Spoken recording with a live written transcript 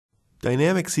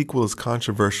Dynamic SQL is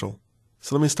controversial,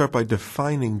 so let me start by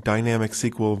defining Dynamic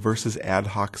SQL versus Ad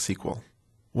hoc SQL.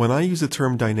 When I use the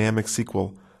term Dynamic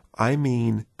SQL, I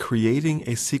mean creating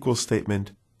a SQL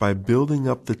statement by building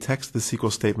up the text of the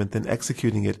SQL statement, then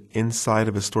executing it inside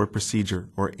of a stored procedure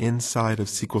or inside of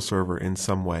SQL Server in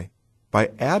some way. By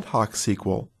Ad hoc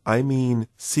SQL, I mean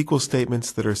SQL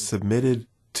statements that are submitted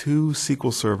to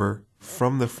SQL Server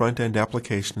from the front-end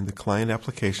application, the client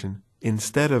application,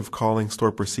 instead of calling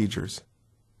stored procedures.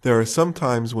 There are some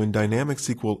times when Dynamic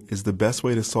SQL is the best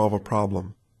way to solve a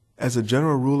problem. As a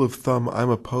general rule of thumb,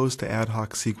 I'm opposed to Ad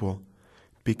hoc SQL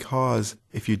because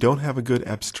if you don't have a good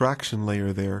abstraction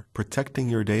layer there protecting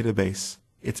your database,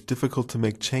 it's difficult to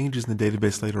make changes in the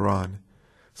database later on.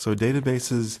 So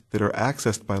databases that are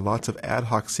accessed by lots of Ad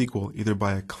hoc SQL, either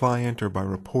by a client or by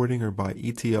reporting or by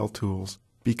ETL tools,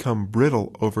 become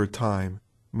brittle over time,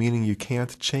 meaning you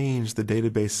can't change the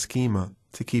database schema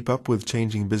to keep up with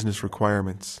changing business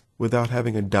requirements without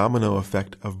having a domino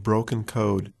effect of broken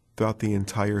code throughout the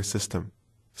entire system.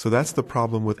 So that's the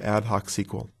problem with Ad hoc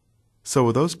SQL. So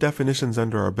with those definitions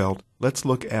under our belt, let's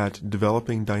look at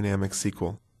developing Dynamic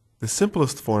SQL. The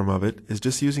simplest form of it is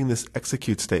just using this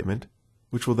execute statement,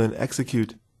 which will then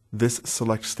execute this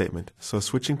select statement. So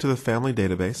switching to the family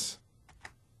database,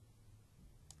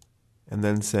 and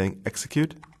then saying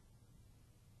execute.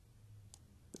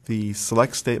 The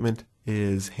select statement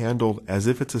is handled as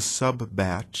if it's a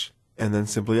sub-batch, and then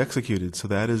simply executed. So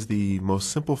that is the most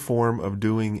simple form of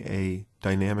doing a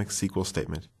Dynamic SQL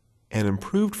statement. An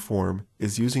improved form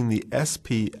is using the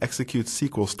SP execute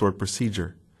SQL stored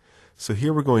procedure. So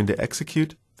here we're going to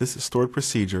execute this stored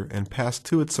procedure and pass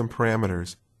to it some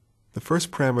parameters. The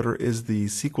first parameter is the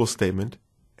SQL statement,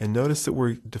 and notice that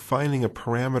we're defining a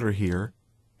parameter here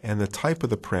and the type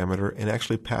of the parameter and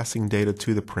actually passing data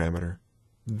to the parameter.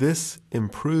 This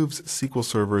improves SQL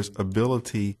Server's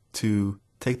ability to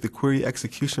take the query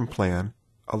execution plan,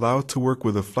 allow it to work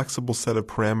with a flexible set of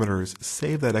parameters,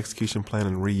 save that execution plan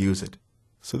and reuse it.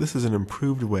 So this is an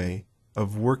improved way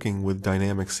of working with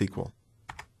Dynamic SQL.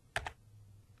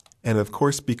 And of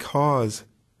course, because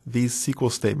these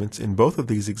SQL statements in both of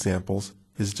these examples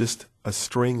is just a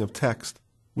string of text,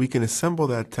 we can assemble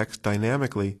that text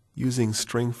dynamically using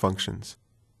string functions.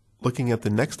 Looking at the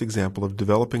next example of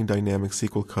developing Dynamic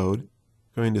SQL code,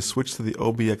 I'm going to switch to the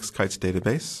OBX Kites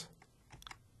database.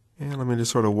 And let me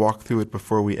just sort of walk through it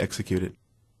before we execute it.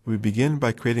 We begin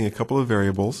by creating a couple of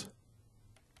variables.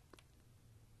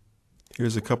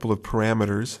 Here's a couple of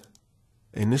parameters,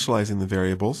 initializing the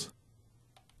variables,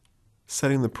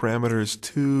 setting the parameters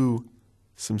to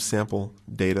some sample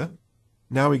data.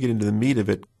 Now we get into the meat of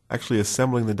it, actually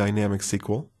assembling the Dynamic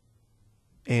SQL.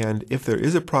 And if there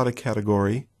is a product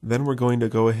category, then we're going to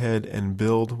go ahead and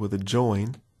build with a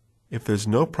join. If there's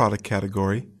no product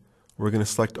category, we're going to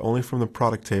select only from the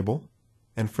product table.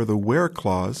 And for the where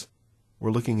clause,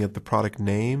 we're looking at the product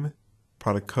name,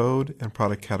 product code, and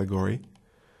product category.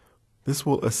 This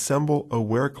will assemble a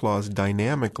where clause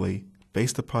dynamically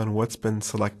based upon what's been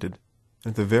selected.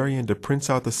 At the very end, it prints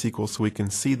out the SQL so we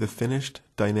can see the finished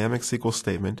Dynamic SQL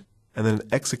statement, and then it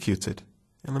executes it.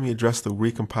 And let me address the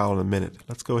recompile in a minute.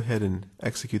 Let's go ahead and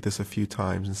execute this a few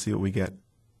times and see what we get.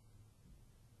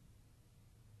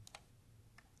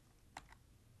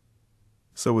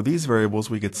 So with these variables,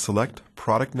 we get select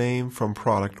product name from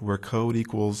product where code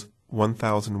equals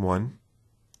 1001.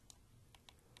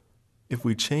 If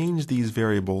we change these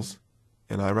variables,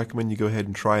 and I recommend you go ahead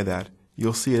and try that,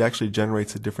 you'll see it actually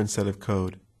generates a different set of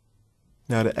code.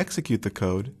 Now to execute the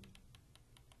code,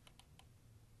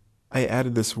 I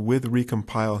added this with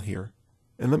recompile here.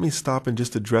 And let me stop and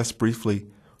just address briefly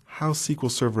how SQL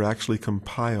Server actually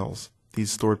compiles these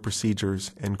stored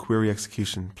procedures and query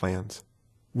execution plans.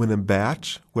 When a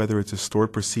batch, whether it's a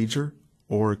stored procedure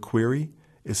or a query,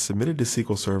 is submitted to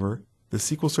SQL Server, the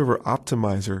SQL Server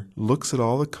optimizer looks at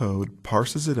all the code,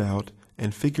 parses it out,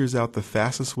 and figures out the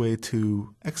fastest way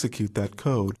to execute that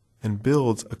code and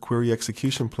builds a query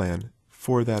execution plan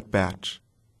for that batch.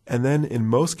 And then in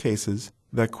most cases,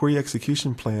 that query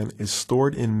execution plan is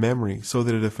stored in memory so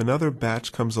that if another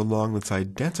batch comes along that's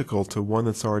identical to one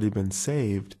that's already been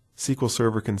saved, SQL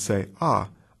Server can say, I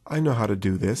know how to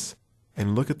do this,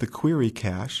 and look at the query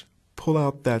cache, pull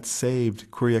out that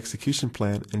saved query execution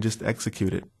plan, and just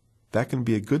execute it. That can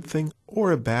be a good thing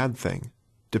or a bad thing,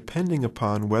 depending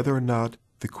upon whether or not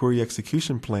the query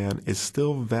execution plan is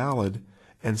still valid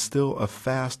and still a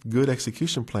fast, good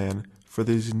execution plan for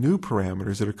these new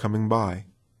parameters that are coming by.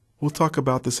 We'll talk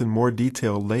about this in more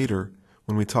detail later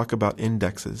when we talk about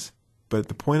indexes. But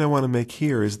the point I want to make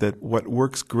here is that what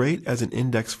works great as an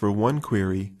index for one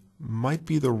query might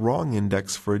be the wrong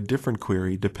index for a different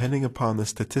query depending upon the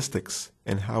statistics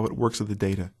and how it works with the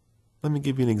data. Let me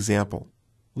give you an example.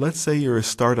 Let's say you're a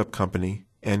startup company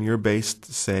and you're based,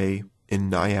 say, in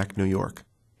Nyack, New York.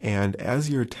 And as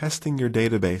you're testing your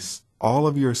database, all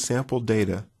of your sample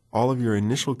data, all of your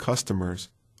initial customers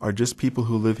are just people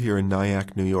who live here in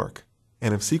Nyack, New York.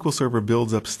 And if SQL Server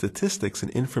builds up statistics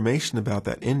and information about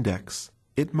that index,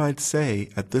 it might say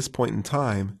at this point in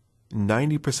time,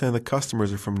 90% of the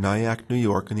customers are from Nyack, New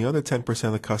York, and the other 10%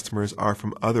 of the customers are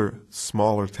from other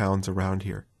smaller towns around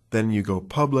here. Then you go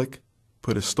public,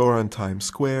 put a store on Times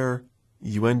Square,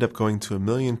 you end up going to 1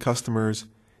 million customers.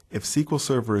 If SQL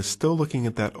Server is still looking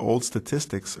at that old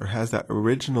statistics or has that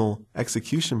original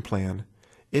execution plan,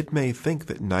 it may think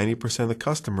that 90% of the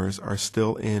customers are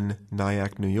still in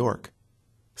Nyack, New York.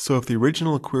 So if the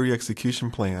original query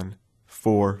execution plan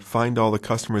for find all the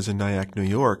customers in Nyack, New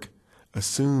York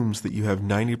assumes that you have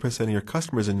 90% of your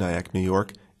customers in Nyack, New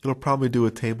York, it'll probably do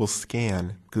a table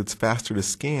scan because it's faster to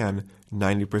scan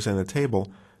 90% of the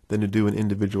table than to do an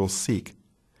individual seek.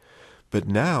 But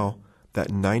now that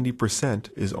 90%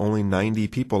 is only 90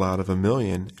 people out of 1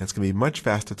 million, and it's going to be much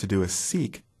faster to do a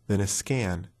seek than a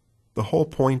scan. The whole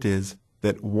point is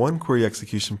that one query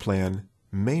execution plan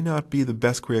may not be the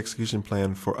best query execution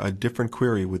plan for a different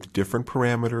query with different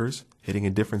parameters, hitting a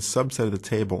different subset of the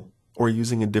table, or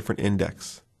using a different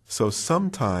index. So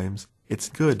sometimes it's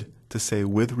good to say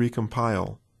with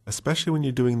recompile, especially when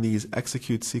you're doing these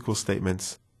execute SQL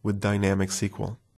statements with Dynamic SQL.